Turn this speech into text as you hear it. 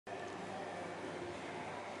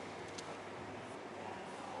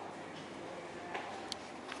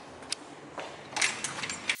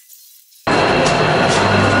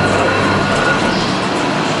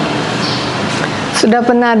Sudah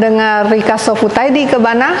pernah dengar Rikka Shofutai di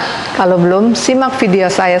Ikebana? Kalau belum, simak video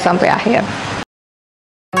saya sampai akhir.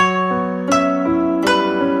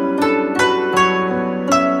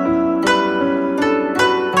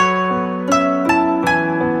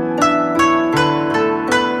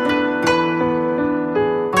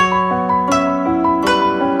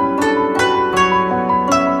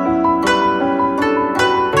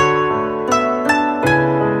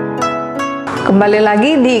 Kembali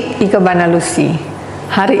lagi di IkebanaLusy.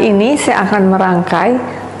 Hari ini saya akan merangkai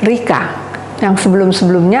Rikka, yang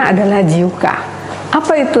sebelum-sebelumnya adalah Gyuka.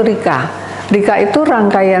 Apa itu Rikka? Rikka itu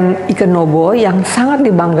rangkaian Ikenobo yang sangat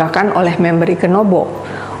dibanggakan oleh member Ikenobo.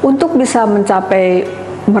 Untuk bisa mencapai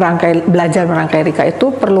belajar merangkai Rikka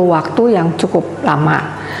itu perlu waktu yang cukup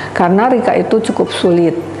lama, karena Rikka itu cukup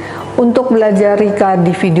sulit. Untuk belajar Rikka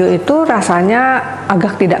di video itu rasanya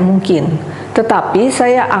agak tidak mungkin. Tetapi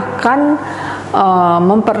saya akan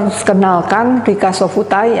memperkenalkan Rikka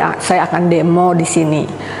Shofutai. Saya akan demo di sini.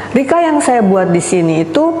 Rikka yang saya buat di sini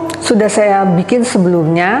itu sudah saya bikin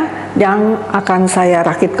sebelumnya, yang akan saya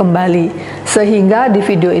rakit kembali sehingga di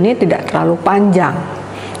video ini tidak terlalu panjang.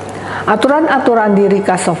 Aturan-aturan di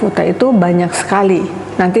Rikka Shofutai itu banyak sekali.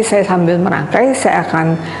 Nanti saya sambil merangkai saya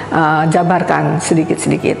akan jabarkan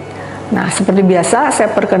sedikit-sedikit. Nah, seperti biasa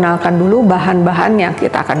saya perkenalkan dulu bahan-bahan yang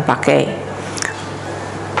kita akan pakai.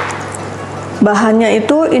 Bahannya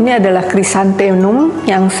itu ini adalah krisantemum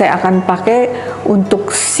yang saya akan pakai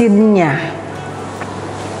untuk scene-nya.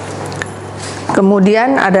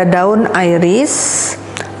 Kemudian ada daun iris.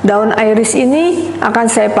 Daun iris ini akan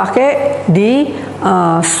saya pakai di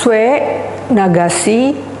sue,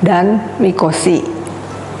 nagasi, dan mikoshi.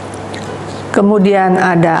 Kemudian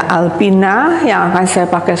ada alpina yang akan saya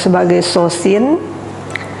pakai sebagai sosin.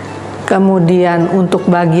 Kemudian untuk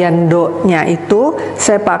bagian do-nya itu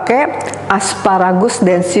saya pakai asparagus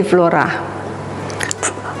densiflora.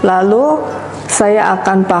 Lalu saya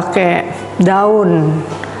akan pakai daun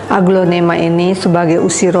aglonema ini sebagai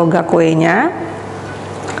usirogakoe-nya,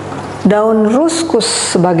 daun ruskus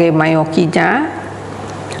sebagai mayokinya,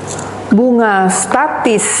 bunga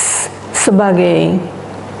statis sebagai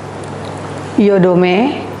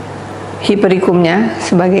iodome, hypericumnya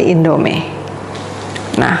sebagai indome.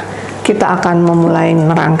 Nah, kita akan memulai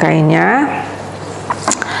merangkainya.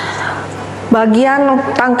 Bagian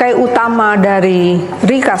tangkai utama dari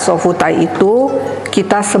Rikka Shofutai itu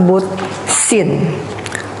kita sebut shin.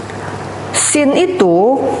 Shin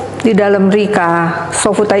itu di dalam Rikka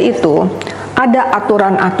Shofutai itu ada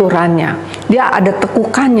aturan-aturannya. Dia ada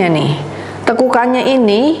tekukannya nih. Tekukannya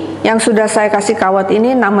ini yang sudah saya kasih kawat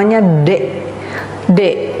ini namanya D.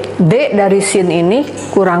 D dari shin ini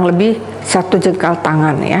kurang lebih 1 jengkal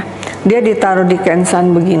tangan ya. Dia ditaruh di kensan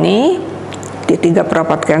begini, di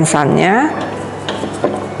 3/4 kensannya.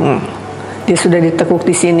 Dia sudah ditekuk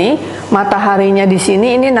di sini. Mataharinya di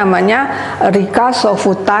sini, ini namanya Rikka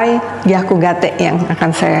Shofutai Gyakugatte yang akan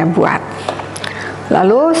saya buat.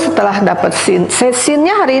 Lalu setelah dapat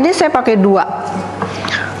scene-nya hari ini saya pakai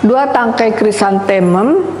dua tangkai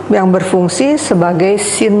krisantemum yang berfungsi sebagai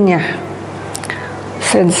scene-nya.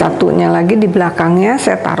 Scene satunya lagi di belakangnya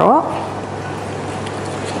saya taruh.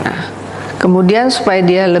 Nah, kemudian supaya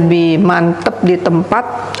dia lebih mantap di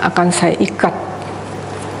tempat akan saya ikat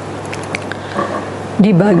di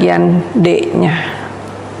bagian D-nya.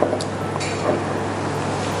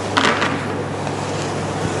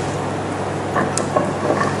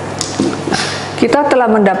 Kita telah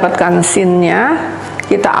mendapatkan scene-nya,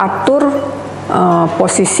 kita atur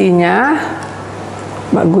posisinya,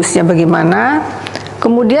 bagusnya bagaimana.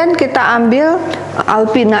 Kemudian kita ambil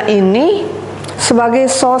alpina ini sebagai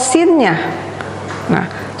sosinnya. Nah,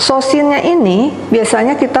 sosinnya ini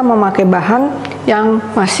biasanya kita memakai bahan yang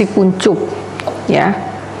masih kuncup, ya,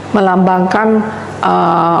 melambangkan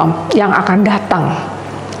yang akan datang.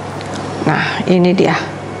 Nah, ini dia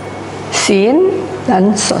sin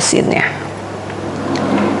dan sosinnya.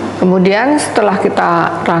 Kemudian setelah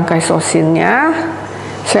kita rangkai sosinnya,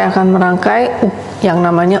 saya akan merangkai yang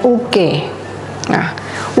namanya uke. Nah,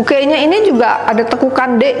 uke-nya ini juga ada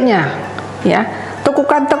tekukan D-nya, ya.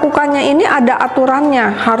 Tekukan-tekukannya ini ada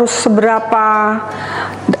aturannya, harus seberapa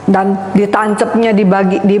dan ditancapnya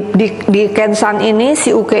di kensan ini,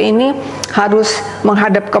 si uke ini harus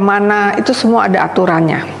menghadap kemana, itu semua ada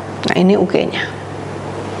aturannya. Nah, ini uke-nya.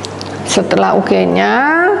 Setelah uke-nya,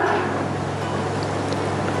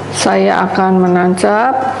 saya akan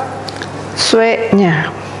menancap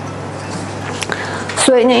sue-nya.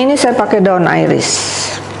 Sue-nya ini saya pakai daun iris.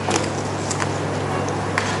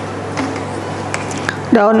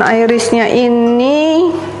 Daun irisnya ini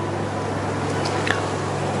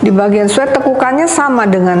Di bagian sue tekukannya sama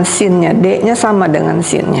dengan sin-nya, D-nya sama dengan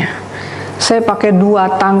sin-nya. Saya pakai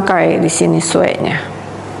 2 tangkai di sini sue-nya.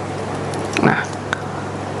 Nah,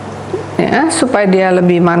 ya, supaya dia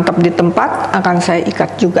lebih mantap di tempat, akan saya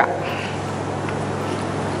ikat juga.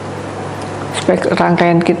 Supaya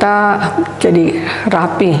rangkaian kita jadi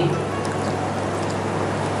rapi.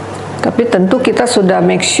 Tapi tentu kita sudah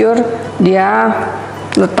make sure dia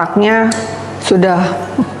letaknya sudah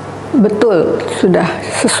betul, sudah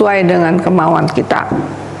sesuai dengan kemauan kita.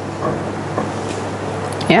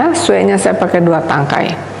 Ya, suenya saya pakai 2 tangkai.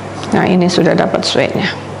 Nah, ini sudah dapat suenya.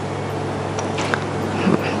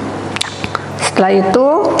 Setelah itu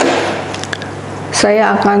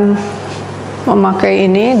saya akan memakai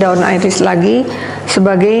ini daun iris lagi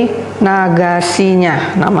sebagai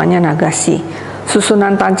nagasinya, namanya nagasi.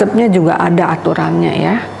 Susunan tancapnya juga ada aturannya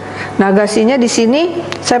ya. Nagasinya di sini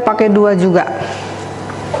saya pakai 2 juga.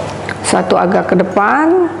 Satu agak ke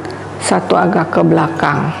depan, satu agak ke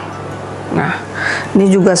belakang. Nah,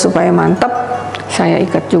 ini juga supaya mantap, saya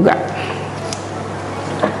ikat juga.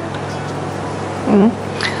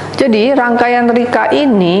 Jadi rangkaian Rikka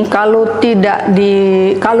ini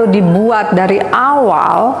kalau dibuat dari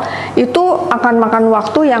awal itu akan makan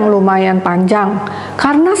waktu yang lumayan panjang,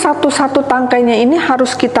 karena satu-satu tangkainya ini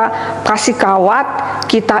harus kita kasih kawat,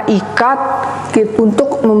 kita ikat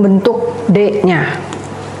untuk membentuk D-nya.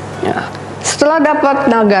 Ya. Setelah dapat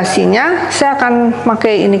nagasinya, saya akan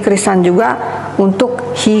pakai ini krisan juga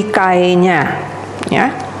untuk hikainya,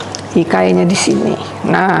 ya, hikainya di sini.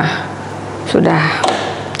 Nah, sudah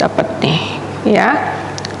dapat nih, ya.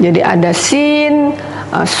 Jadi ada sin,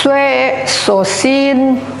 sue,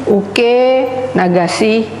 sosin, uke,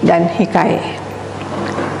 nagasi, dan hikai.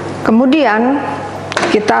 Kemudian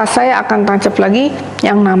saya akan tancap lagi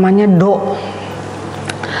yang namanya do.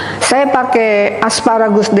 Saya pakai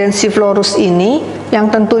asparagus densiflorus ini yang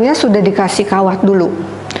tentunya sudah dikasih kawat dulu.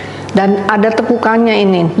 Dan ada tekukannya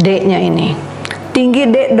ini, D-nya ini. Tinggi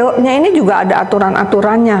do-nya ini juga ada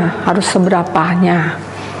aturan-aturannya, harus seberapanya.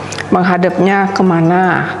 Menghadapnya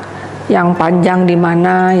kemana, yang panjang di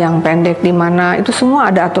mana, yang pendek di mana, itu semua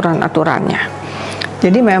ada aturan-aturannya.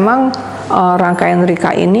 Jadi memang rangkaian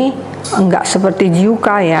Rikka ini enggak seperti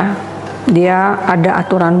jiuka ya. Dia ada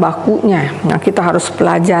aturan bakunya. Nah, kita harus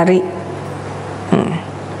pelajari.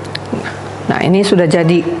 Nah, ini sudah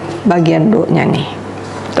jadi bagian do-nya nih.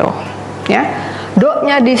 Tuh, ya.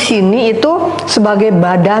 Do-nya di sini itu sebagai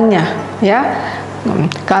badannya, ya.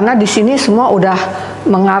 Karena di sini semua udah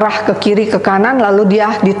mengarah ke kiri ke kanan, lalu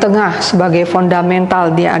dia di tengah sebagai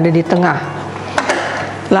fundamental, dia ada di tengah.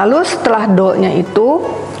 Lalu setelah do-nya itu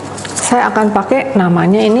saya akan pakai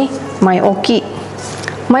namanya ini maioki.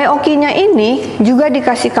 Maioki-nya ini juga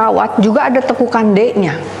dikasih kawat, juga ada tekukan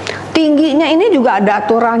D-nya. Tingginya ini juga ada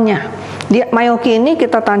aturannya. Maioki ini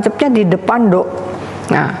kita tancapnya di depan do.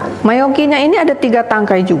 Nah, maioki-nya ini ada 3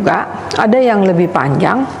 tangkai juga. Ada yang lebih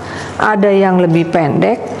panjang, ada yang lebih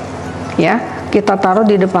pendek. Ya, kita taruh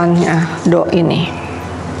di depannya do ini.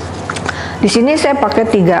 Di sini saya pakai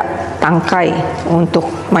 3 tangkai untuk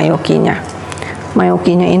maioki-nya.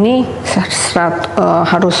 Maioki-nya ini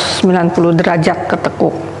harus 90 derajat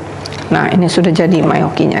ketekuk. Nah, ini sudah jadi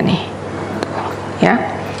maioki-nya nih. Ya.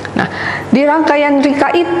 Nah, di rangkaian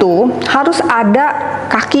Rikka itu harus ada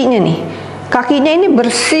kakinya nih. Kakinya ini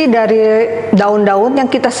bersih dari daun-daun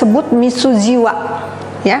yang kita sebut mitsujiwa.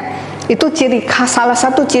 Ya. Itu ciri khas, salah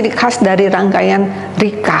satu ciri khas dari rangkaian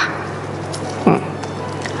Rikka.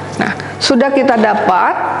 Nah, sudah kita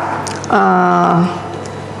dapat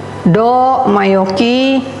do,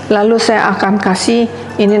 maioki, lalu saya akan kasih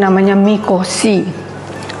ini namanya mikoshi.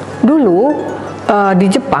 Dulu di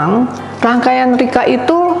Jepang, rangkaian Rikka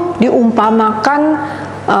itu diumpamakan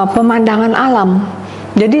pemandangan alam.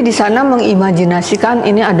 Jadi di sana mengimajinasikan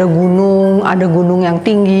ini ada gunung yang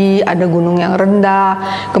tinggi, ada gunung yang rendah,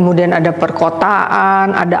 kemudian ada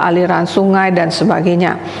perkotaan, ada aliran sungai dan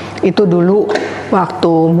sebagainya. Itu dulu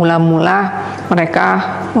waktu mula-mula mereka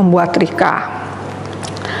membuat Rikka.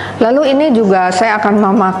 Lalu ini juga saya akan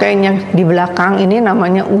memakainya di belakang, ini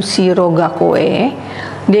namanya ushiro gakoe.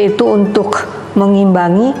 Dia itu untuk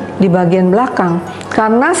mengimbangi di bagian belakang.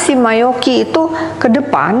 Karena si maioki itu ke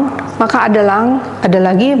depan, maka ada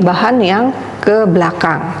lagi bahan yang ke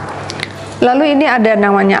belakang. Lalu ini ada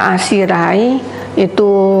namanya ashirai,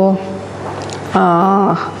 itu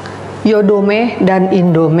yodome dan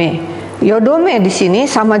indome. Yodome di sini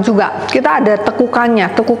sama juga, kita ada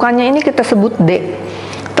tekukannya. Tekukannya ini kita sebut D.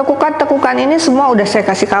 Tekukan-tekukan ini semua udah saya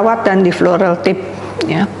kasih kawat dan di floral tip,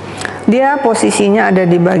 ya. Dia posisinya ada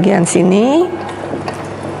di bagian sini.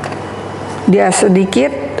 Dia sedikit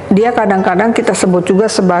dia kadang-kadang kita sebut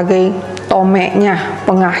juga sebagai tomeknya,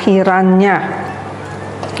 pengakhirannya.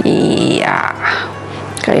 Iya,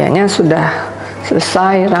 kayaknya sudah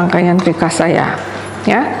selesai rangkaian rika saya,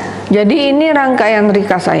 ya. Jadi ini rangkaian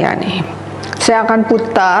rika saya nih. Saya akan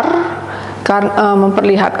putar,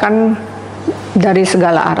 memperlihatkan dari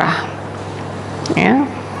segala arah, ya.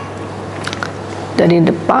 Dari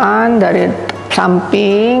depan, dari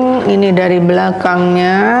samping, ini dari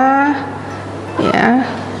belakangnya, ya,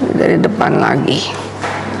 dari depan lagi.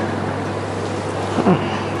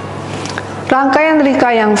 Rangkaian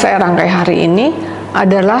rika yang saya rangkai hari ini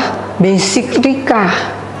adalah basic rika.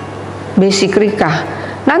 Basic rika.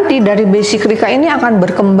 Nanti dari basic rika ini akan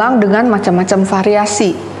berkembang dengan macam-macam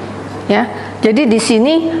variasi, ya. Jadi di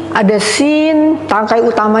sini ada shin, rangkai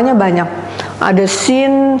utamanya banyak. Ada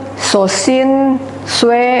shin, soshin,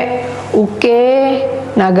 sue, uke,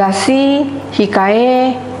 nagashi,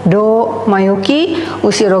 hikae, do, mayuki,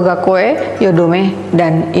 usirogakoe, yodome,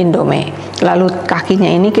 dan indome. Lalu kakinya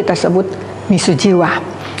ini kita sebut misujiwa.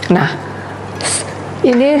 Nah,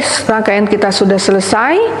 ini rangkaian kita sudah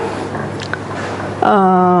selesai.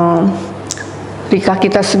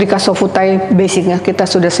 Rika Shofutai basicnya kita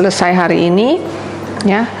sudah selesai hari ini,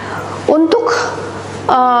 ya. Untuk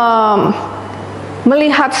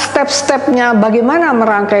melihat step-stepnya bagaimana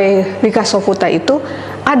merangkai Rikka Shofutai itu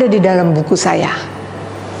ada di dalam buku saya.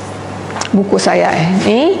 Buku saya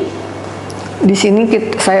ini, di sini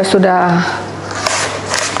saya sudah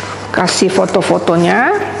kasih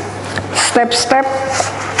foto-fotonya, step-step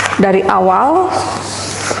dari awal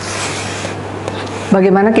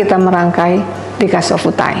bagaimana kita merangkai Rikka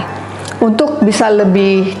Shofutai. Untuk bisa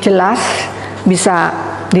lebih jelas, bisa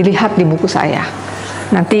dilihat di buku saya.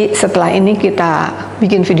 Nanti setelah ini kita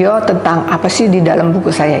bikin video tentang apa sih di dalam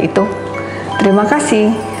buku saya itu. Terima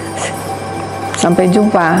kasih. Sampai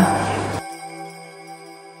jumpa.